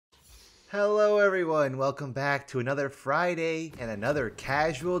Hello everyone, welcome back to another Friday and another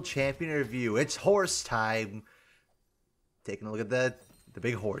casual champion review. It's horse time. Taking a look at the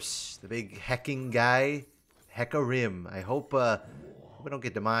big horse, the big hecking guy, Hecarim. I hope we don't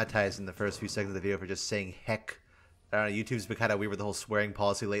get demonetized in the first few seconds of the video for just saying heck. I don't know, YouTube's been kind of weird with the whole swearing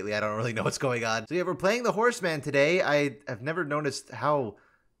policy lately. I don't really know what's going on. So yeah, we're playing the horseman today. I've never noticed how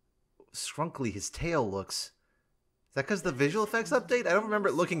scrunkly his tail looks. Is that because the visual effects update? I don't remember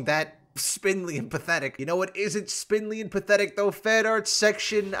it looking that spindly and pathetic. You know what isn't spindly and pathetic though? Fan art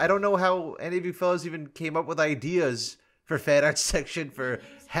section. I don't know how any of you fellas even came up with ideas for fan art section for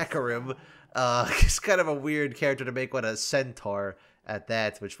Hecarim. It's kind of a weird character to make one a centaur at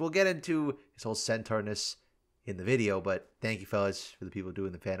that, which we'll get into his whole centaurness in the video, but thank you fellas for the people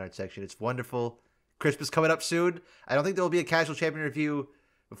doing the fan art section. It's wonderful. Christmas coming up soon. I don't think there will be a casual champion review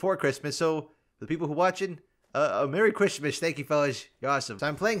before Christmas, so for the people who are watching, a Merry Christmas. Thank you, fellas. You're awesome. So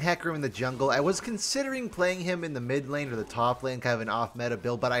I'm playing Hecarim in the jungle. I was considering playing him in the mid lane or the top lane, kind of an off-meta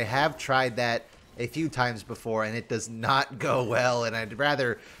build, but I have tried that a few times before, and it does not go well, and I'd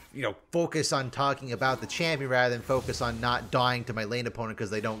rather, you know, focus on talking about the champion rather than focus on not dying to my lane opponent because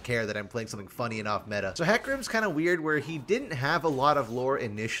they don't care that I'm playing something funny and off-meta. So Hecarim's kind of weird where he didn't have a lot of lore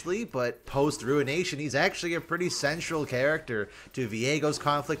initially, but post-Ruination, he's actually a pretty central character to Viego's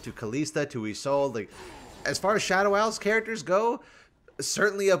conflict, to Kalista, to Isolde. Like, as far as Shadow Isles characters go,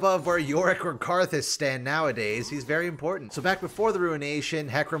 certainly above where Yorick or Karthus stand nowadays. He's very important. So back before the Ruination,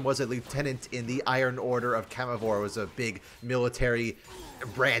 Hecarim was a lieutenant in the Iron Order of Camivore. It was a big military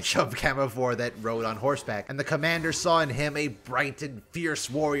branch of Camivore that rode on horseback. And the commander saw in him a bright and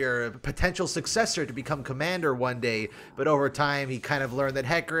fierce warrior, a potential successor to become commander one day. But over time, he kind of learned that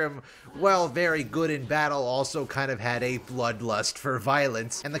Hecarim, while very good in battle, also kind of had a bloodlust for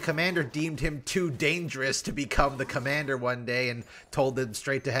violence. And the commander deemed him too dangerous to become the commander one day and told him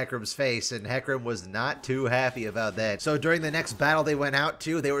straight to Hecarim's face. And Hecarim was not too happy about that. So during the next battle they went out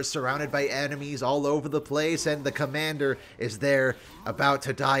to, they were surrounded by enemies all over the place. And the commander is there about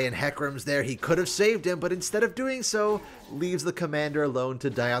to die, and Hecarim's there. He could have saved him, but instead of doing so, leaves the commander alone to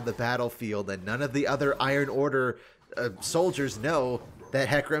die on the battlefield. And none of the other Iron Order soldiers know that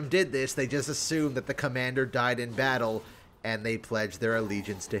Hecarim did this. They just assume that the commander died in battle, and they pledge their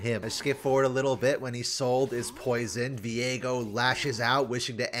allegiance to him. I skip forward a little bit. When Isolde is poisoned, Viego lashes out,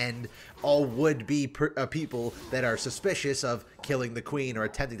 wishing to end all would-be people that are suspicious of killing the queen or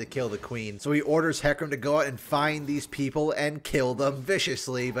attempting to kill the queen. So he orders Hecarim to go out and find these people and kill them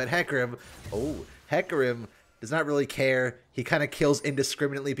viciously. But Hecarim does not really care. He kind of kills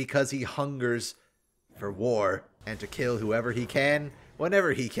indiscriminately because he hungers for war and to kill whoever he can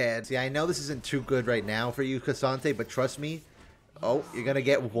whenever he can. See, I know this isn't too good right now for you, Cassante, but trust me, you're gonna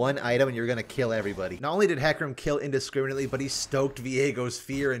get one item and you're gonna kill everybody. Not only did Hecarim kill indiscriminately, but he stoked Viego's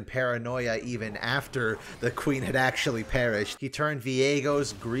fear and paranoia even after the queen had actually perished. He turned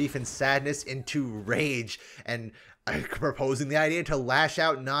Viego's grief and sadness into rage, and proposing the idea to lash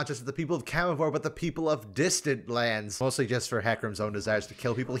out not just at the people of Camivore, but the people of distant lands. Mostly just for Hecarim's own desires to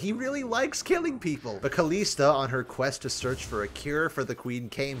kill people. He really likes killing people. But Kalista, on her quest to search for a cure for the queen,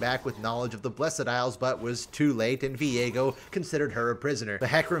 came back with knowledge of the Blessed Isles, but was too late, and Viego considered her a prisoner. The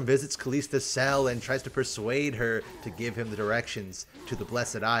Hecarim visits Kalista's cell and tries to persuade her to give him the directions to the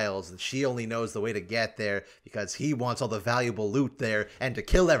Blessed Isles, and she only knows the way to get there because he wants all the valuable loot there and to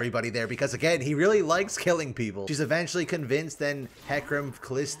kill everybody there because, again, he really likes killing people. She's eventually convinced, then Hecarim,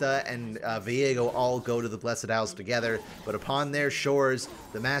 Kalista, and Viego all go to the Blessed Isles together, but upon their shores,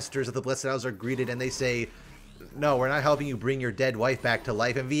 the masters of the Blessed Isles are greeted and they say, "No, we're not helping you bring your dead wife back to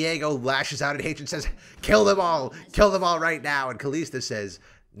life." And Viego lashes out at hatred and says, kill them all right now." And Kalista says,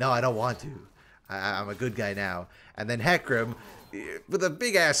 "No, I don't want to. I'm a good guy now." And then Hecarim, with a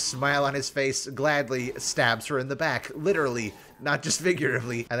big-ass smile on his face, gladly stabs her in the back, literally, not just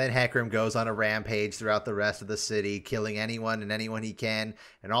figuratively. And then Hecarim goes on a rampage throughout the rest of the city, killing anyone and anyone he can.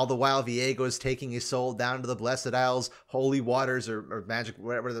 And all the while, Viego is taking his soul down to the Blessed Isles, holy waters, or magic,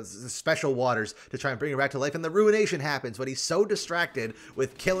 whatever, the special waters, to try and bring her back to life. And the Ruination happens, but he's so distracted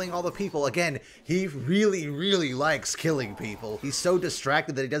with killing all the people. Again, he really, really likes killing people. He's so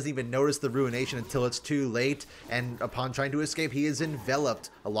distracted that he doesn't even notice the Ruination until it's too late. And upon trying to escape, he is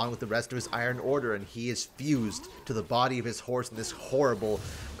enveloped along with the rest of his Iron Order, and he is fused to the body of his horse in this horrible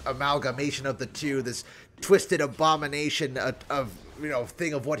amalgamation of the two, this twisted abomination of you know,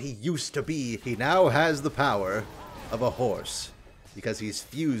 thing of what he used to be. He now has the power of a horse because he's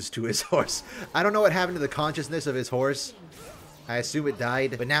fused to his horse. I don't know what happened to the consciousness of his horse, I assume it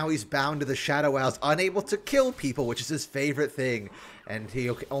died, but now he's bound to the Shadow Isles, unable to kill people, which is his favorite thing. And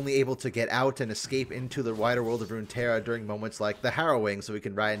he's only able to get out and escape into the wider world of Runeterra during moments like the Harrowing, so he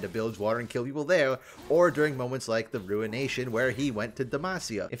can ride into Bilgewater and kill people there, or during moments like the Ruination, where he went to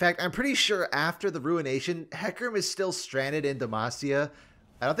Demacia. In fact, I'm pretty sure after the Ruination, Hecarim is still stranded in Demacia.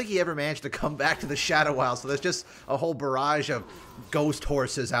 I don't think he ever managed to come back to the Shadow Isles, so there's just a whole barrage of ghost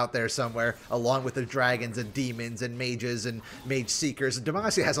horses out there somewhere, along with the dragons and demons and mages and mage seekers. And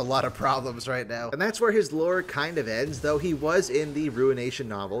Demacia has a lot of problems right now. And that's where his lore kind of ends, though he was in the Ruination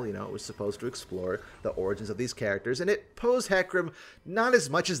novel. You know, it was supposed to explore the origins of these characters, and it posed Hecarim not as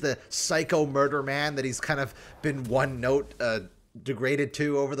much as the psycho murder man that he's kind of been one note degraded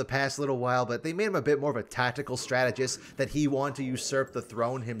to over the past little while, but they made him a bit more of a tactical strategist, that he wanted to usurp the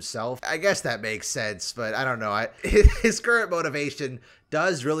throne himself. I guess that makes sense, but I don't know. His current motivation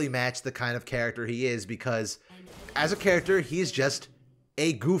does really match the kind of character he is, because as a character, he's just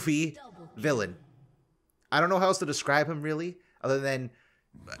a goofy villain. I don't know how else to describe him, really, other than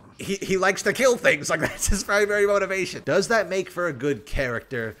he likes to kill things. Like, that's his primary motivation. Does that make for a good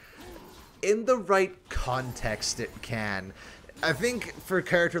character? In the right context, it can. I think for a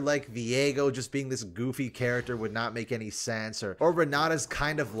character like Viego, just being this goofy character would not make any sense, or Renata's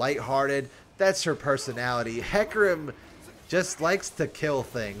kind of lighthearted. That's her personality. Hecarim just likes to kill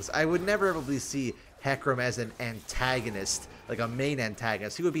things. I would never really see Hecarim as an antagonist, like a main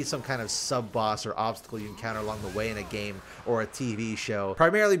antagonist. He would be some kind of sub-boss or obstacle you encounter along the way in a game or a TV show,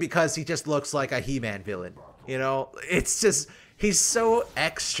 primarily because he just looks like a He-Man villain. You know, it's just, he's so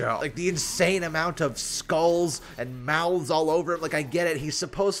extra. Like, the insane amount of skulls and mouths all over him. Like, I get it, he's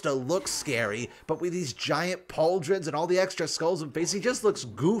supposed to look scary, but with these giant pauldrons and all the extra skulls and face, he just looks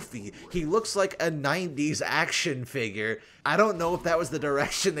goofy. He looks like a 90s action figure. I don't know if that was the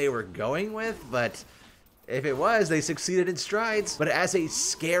direction they were going with, but if it was, they succeeded in strides. But as a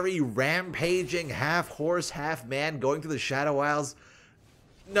scary, rampaging, half-horse, half-man going through the Shadow Isles,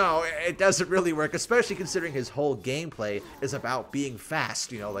 no, it doesn't really work, especially considering his whole gameplay is about being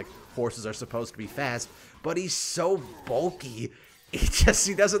fast. You know, like, horses are supposed to be fast, but he's so bulky,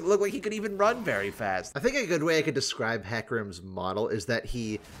 he doesn't look like he could even run very fast. I think a good way I could describe Hecarim's model is that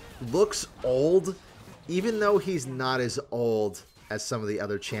he looks old, even though he's not as old as some of the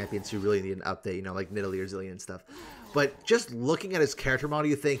other champions who really need an update, you know, like Nidalee or Zilean and stuff. But just looking at his character model,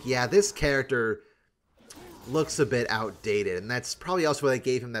 you think, yeah, this character looks a bit outdated, and that's probably also why they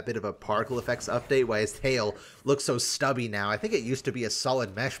gave him that bit of a particle effects update, why his tail looks so stubby now. I think it used to be a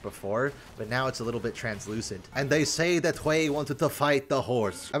solid mesh before, but now it's a little bit translucent. And they say that Hui wanted to fight the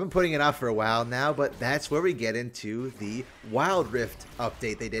horse. I've been putting it off for a while now, but that's where we get into the Wild Rift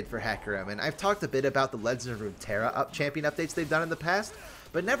update they did for Hecarim. And I've talked a bit about the Legends of Runeterra champion updates they've done in the past,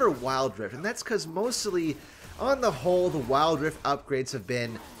 but never Wild Rift, and that's because mostly, on the whole, the Wild Rift upgrades have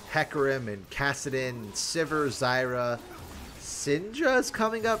been Hecarim and Kassadin, Sivir, Zyra, Syndra's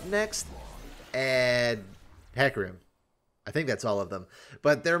coming up next, and Hecarim. I think that's all of them.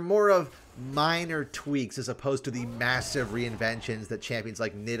 But they're more of minor tweaks as opposed to the massive reinventions that champions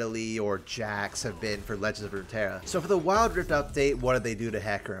like Nidalee or Jax have been for Legends of Runeterra. So for the Wild Rift update, what did they do to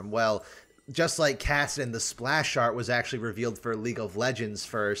Hecarim? Well, just like Kassadin, the splash art was actually revealed for League of Legends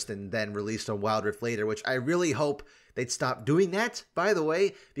first and then released on Wild Rift later, which I really hope they'd stop doing that, by the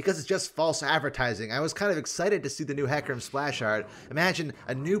way, because it's just false advertising. I was kind of excited to see the new Hecarim splash art. Imagine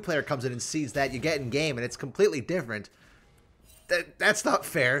a new player comes in and sees that you get in game and it's completely different. That's not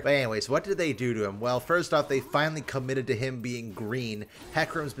fair. But anyways, what did they do to him? Well, first off, they finally committed to him being green.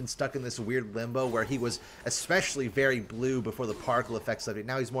 Hecarim's been stuck in this weird limbo where he was especially very blue before the particle effects of it.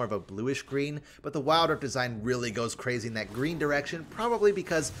 Now he's more of a bluish green, but the Wild Rift design really goes crazy in that green direction, probably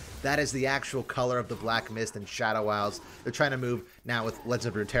because that is the actual color of the Black Mist and Shadow Isles. They're trying to move now with Legends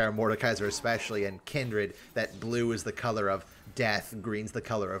of Runeterra, Mordekaiser especially, and Kindred, that blue is the color of death, green's the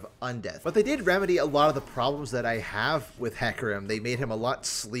color of undeath. But they did remedy a lot of the problems that I have with Hecarim. They made him a lot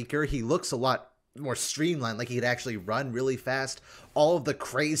sleeker. He looks a lot more streamlined, like he could actually run really fast. All of the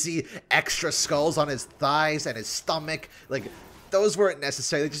crazy extra skulls on his thighs and his stomach, like, those weren't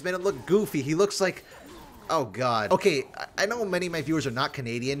necessary. They just made him look goofy. He looks like, oh god. Okay, I know many of my viewers are not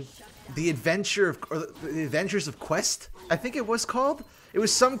Canadian. The Adventures of Quest, I think it was called. It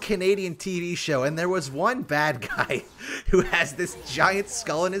was some Canadian TV show, and there was one bad guy who has this giant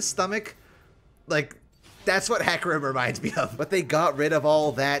skull in his stomach. Like, That's what Hecarim reminds me of. But they got rid of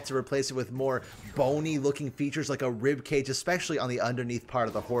all that to replace it with more bony looking features like a rib cage, especially on the underneath part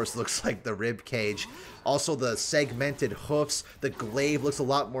of the horse looks like the rib cage. Also the segmented hoofs, the glaive looks a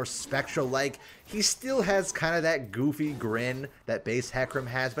lot more spectral like. He still has kind of that goofy grin that base Hecarim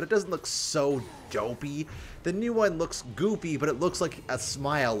has, but it doesn't look so dopey. The new one looks goofy, but it looks like a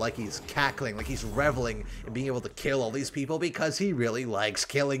smile, like he's cackling, like he's reveling in being able to kill all these people because he really likes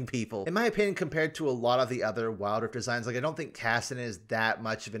killing people. In my opinion, compared to a lot of the other Wild Rift designs, like I don't think Cassian is that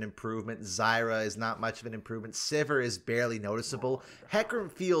much of an improvement. Zyra is not much of an improvement. Sivir is barely noticeable.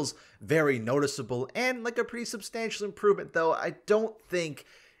 Hecarim feels very noticeable and like a pretty substantial improvement, though I don't think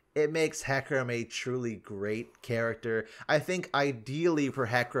it makes Hecarim a truly great character. I think ideally for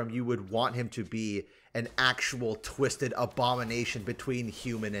Hecarim, you would want him to be an actual twisted abomination between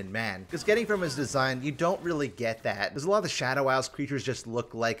human and man. Because getting from his design, you don't really get that. There's a lot of the Shadow Isles creatures just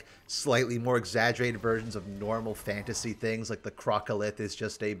look like slightly more exaggerated versions of normal fantasy things, like the Crocolith is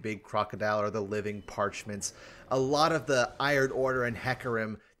just a big crocodile, or the living parchments. A lot of the Iron Order and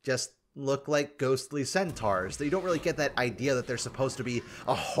Hecarim just look like ghostly centaurs. You don't really get that idea that they're supposed to be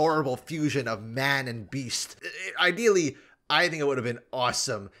a horrible fusion of man and beast. Ideally, I think it would have been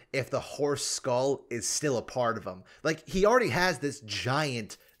awesome if the horse skull is still a part of him. Like, he already has this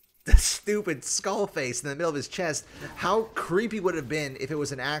giant, stupid skull face in the middle of his chest. How creepy would it have been if it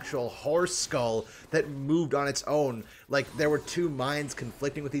was an actual horse skull that moved on its own? Like, there were two minds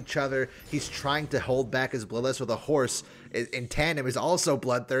conflicting with each other. He's trying to hold back his bloodlust with a horse in tandem is also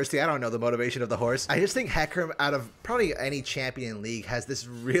bloodthirsty. I don't know the motivation of the horse. I just think Hecarim, out of probably any champion in League, has this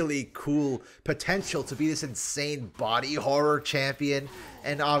really cool potential to be this insane body horror champion.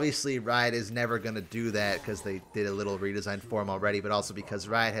 And obviously Riot is never going to do that because they did a little redesign for him already, but also because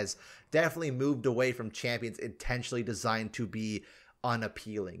Riot has definitely moved away from champions intentionally designed to be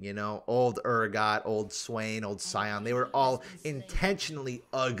unappealing, you know? Old Urgot, old Swain, old Scion, they were all intentionally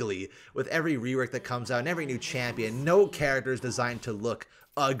ugly. With every rework that comes out and every new champion, no character is designed to look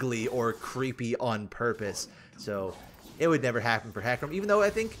ugly or creepy on purpose. So it would never happen for Hecarim, even though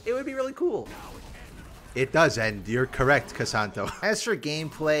I think it would be really cool. It does end. You're correct, Casanto. As for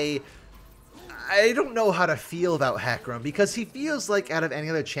gameplay, I don't know how to feel about Hecarim because he feels like out of any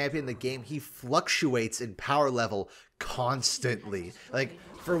other champion in the game, he fluctuates in power level constantly. Like,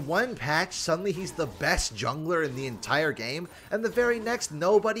 for one patch, suddenly he's the best jungler in the entire game, and the very next,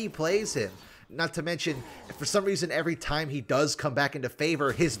 nobody plays him. Not to mention, for some reason, every time he does come back into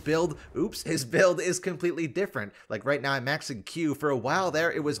favor, his build is completely different. Like right now, I'm maxing Q. For a while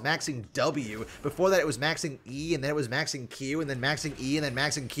there, it was maxing W. Before that, it was maxing E, and then it was maxing Q, and then maxing E, and then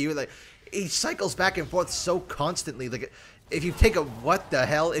maxing Q. Like, he cycles back and forth so constantly. Like, if you take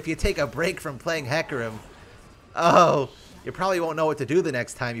if you take a break from playing Hecarim, oh, you probably won't know what to do the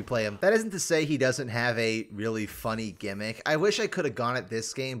next time you play him. That isn't to say he doesn't have a really funny gimmick. I wish I could have gone at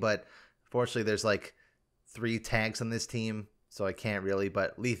this game, but fortunately there's like 3 tanks on this team, so I can't really.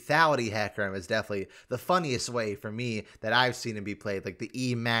 But lethality Hecarim is definitely the funniest way for me that I've seen him be played. Like the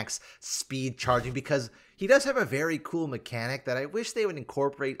E max speed charging, because he does have a very cool mechanic that I wish they would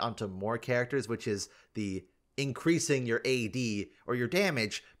incorporate onto more characters, which is the increasing your AD or your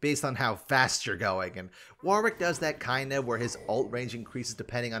damage based on how fast you're going. And Warwick does that kind of, where his ult range increases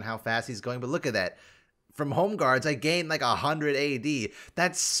depending on how fast he's going. But look at that. From home guards, I gained like 100 AD.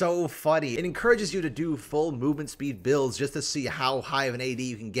 That's so funny. It encourages you to do full movement speed builds just to see how high of an AD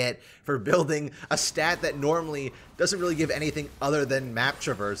you can get for building a stat that normally doesn't really give anything other than map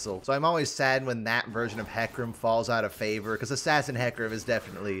traversal. So I'm always sad when that version of Hecarim falls out of favor, because Assassin Hecarim is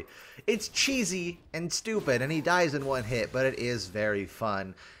definitely, it's cheesy and stupid, and he dies in one hit, but it is very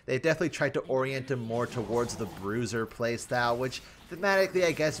fun. They've definitely tried to orient him more towards the Bruiser playstyle, which thematically,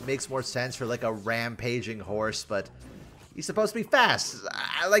 I guess, makes more sense for like a rampaging horse, but he's supposed to be fast.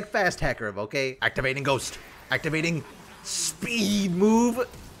 I like fast Hecarim, okay? Activating Ghost. Activating Speed move.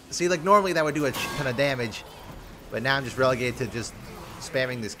 See, like normally that would do a ton of damage, but now I'm just relegated to just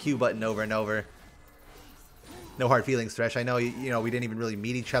spamming this Q button over and over. No hard feelings, Thresh. I know, you know, we didn't even really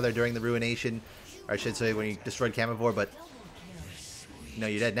meet each other during the Ruination, or I should say when you destroyed Camivore, but no,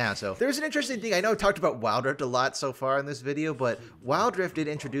 you're dead now. So there's an interesting thing. I know I talked about Wild Rift a lot so far in this video, but Wild Rift did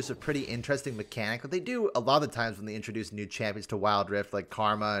introduce a pretty interesting mechanic that they do a lot of the times when they introduce new champions to Wild Rift, like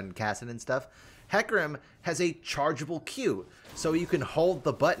Karma and Cassian and stuff. Hecarim has a chargeable Q, so you can hold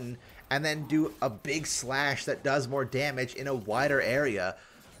the button and then do a big slash that does more damage in a wider area.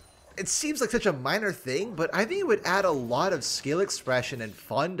 It seems like such a minor thing, but I think it would add a lot of skill expression and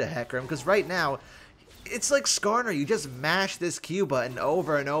fun to Hecarim, because right now, it's like Skarner. You just mash this Q button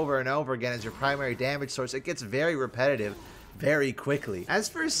over and over and over again as your primary damage source. It gets very repetitive very quickly. As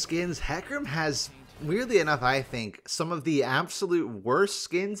for skins, Hecarim has weirdly enough, I think some of the absolute worst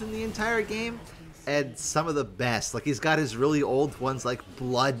skins in the entire game and some of the best. Like, he's got his really old ones like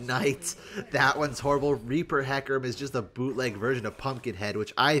Blood Knight. That one's horrible. Reaper Hecarim is just a bootleg version of Pumpkinhead,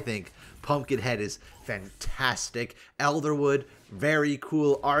 which I think Pumpkinhead is fantastic. Elderwood, very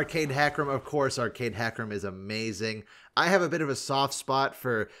cool. Arcade Hecarim, of course, Arcade Hecarim is amazing. I have a bit of a soft spot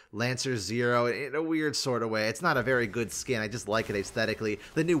for Lancer Zero in a weird sort of way. It's not a very good skin. I just like it aesthetically.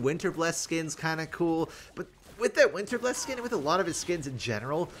 The new Winterblessed skin's kind of cool, but with that Winterblessed skin and with a lot of his skins in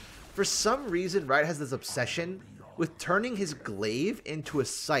general, for some reason, Riot has this obsession with turning his glaive into a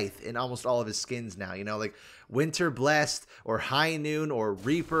scythe in almost all of his skins now. You know, like Winter Blessed or High Noon or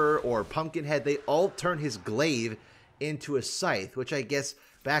Reaper or Pumpkinhead, they all turn his glaive into a scythe, which I guess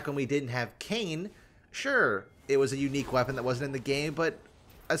back when we didn't have Kayn, sure, it was a unique weapon that wasn't in the game, but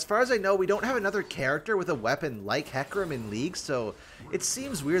as far as I know, we don't have another character with a weapon like Hecarim in League, so it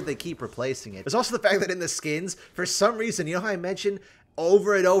seems weird they keep replacing it. There's also the fact that in the skins, for some reason, you know how I mentioned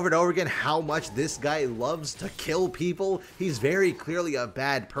over and over and over again how much this guy loves to kill people? He's very clearly a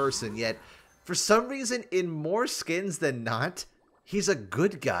bad person, yet for some reason in more skins than not, he's a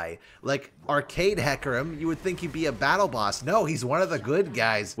good guy. Like Arcade Hecarim, you would think he'd be a battle boss. No, he's one of the good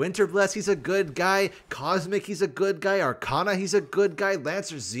guys. Winterblessed, he's a good guy. Cosmic, he's a good guy. Arcana, he's a good guy.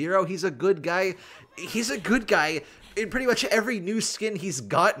 Lancer Zero, he's a good guy. He's a good guy in pretty much every new skin he's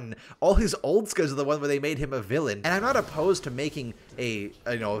gotten. All his old skins are the one where they made him a villain. And I'm not opposed to making a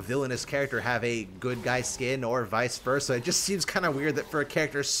villainous character have a good guy skin or vice versa. It just seems kind of weird that for a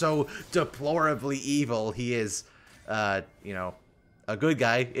character so deplorably evil, he is, a good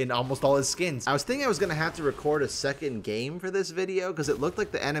guy in almost all his skins. I was thinking I was going to have to record a second game for this video because it looked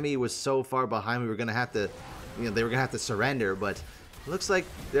like the enemy was so far behind we were going to have to, they were going to have to surrender, but looks like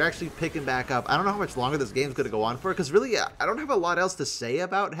they're actually picking back up. I don't know how much longer this game's going to go on for, because really, I don't have a lot else to say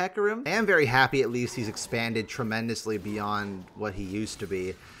about Hecarim. I am very happy at least he's expanded tremendously beyond what he used to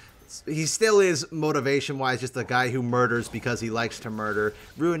be. He still is, motivation-wise, just a guy who murders because he likes to murder.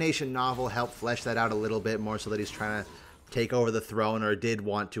 Ruination Novel helped flesh that out a little bit more so that he's trying to take over the throne, or did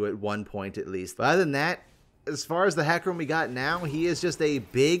want to at one point at least. But other than that, as far as the Hecarim we got now, he is just a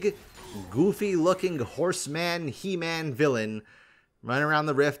big, goofy-looking horseman, He-Man villain running around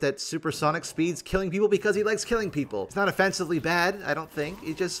the Rift at supersonic speeds, killing people because he likes killing people. It's not offensively bad, I don't think.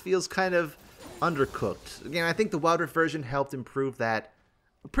 It just feels kind of undercooked. Again, I think the Wild Rift version helped improve that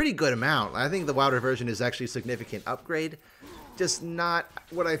a pretty good amount. I think the Wild Rift version is actually a significant upgrade. Just not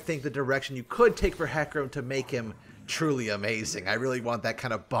what I think the direction you could take for Hecarim to make him truly amazing. I really want that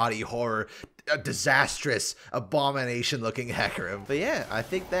kind of body horror, a disastrous, abomination-looking Hecarim. But yeah, I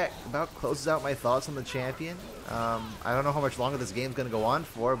think that about closes out my thoughts on the champion. I don't know how much longer this game's going to go on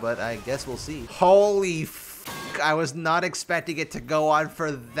for, but I guess we'll see. Holy f***, I was not expecting it to go on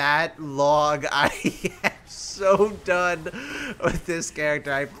for that long. I am so done with this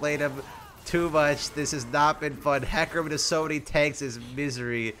character. I played him too much. This has not been fun. Hecarim to so many tanks is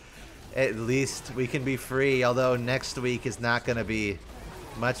misery. At least we can be free, although next week is not going to be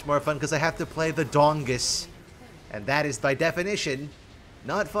much more fun because I have to play the Dongus, and that is by definition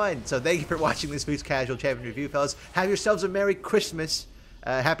not fun. So thank you for watching this week's Casual Champion Review, fellas. Have yourselves a Merry Christmas,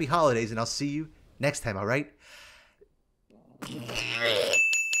 Happy Holidays, and I'll see you next time, alright?